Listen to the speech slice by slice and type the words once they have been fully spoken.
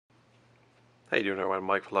How you doing, everyone?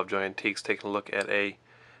 Mike from Lovejoy Antiques, taking a look at a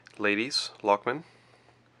ladies Locman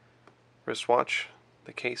wristwatch.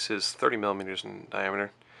 The case is 30 millimeters in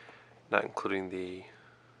diameter, not including the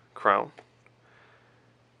crown.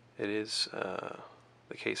 The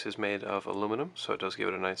case is made of aluminum, so it does give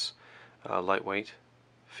it a nice lightweight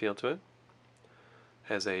feel to it.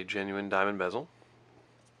 Has a genuine diamond bezel.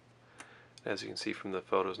 As you can see from the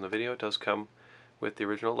photos in the video, it does come with the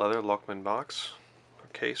original leather Locman box, or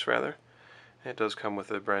case rather. It does come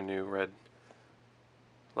with a brand new red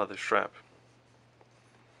leather strap.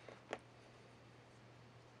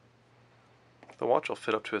 The watch will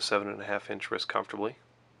fit up to a 7.5-inch wrist comfortably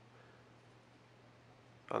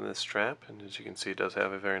on this strap, and as you can see, it does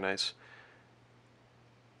have a very nice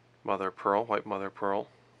white mother of pearl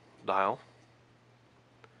dial.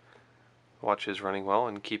 The watch is running well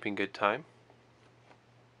and keeping good time.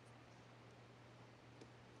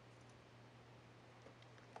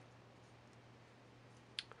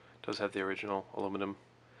 It does have the original aluminum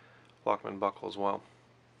Locman buckle as well.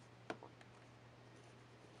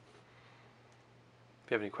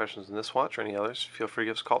 If you have any questions on this watch or any others, feel free to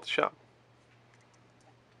give us a call at the shop.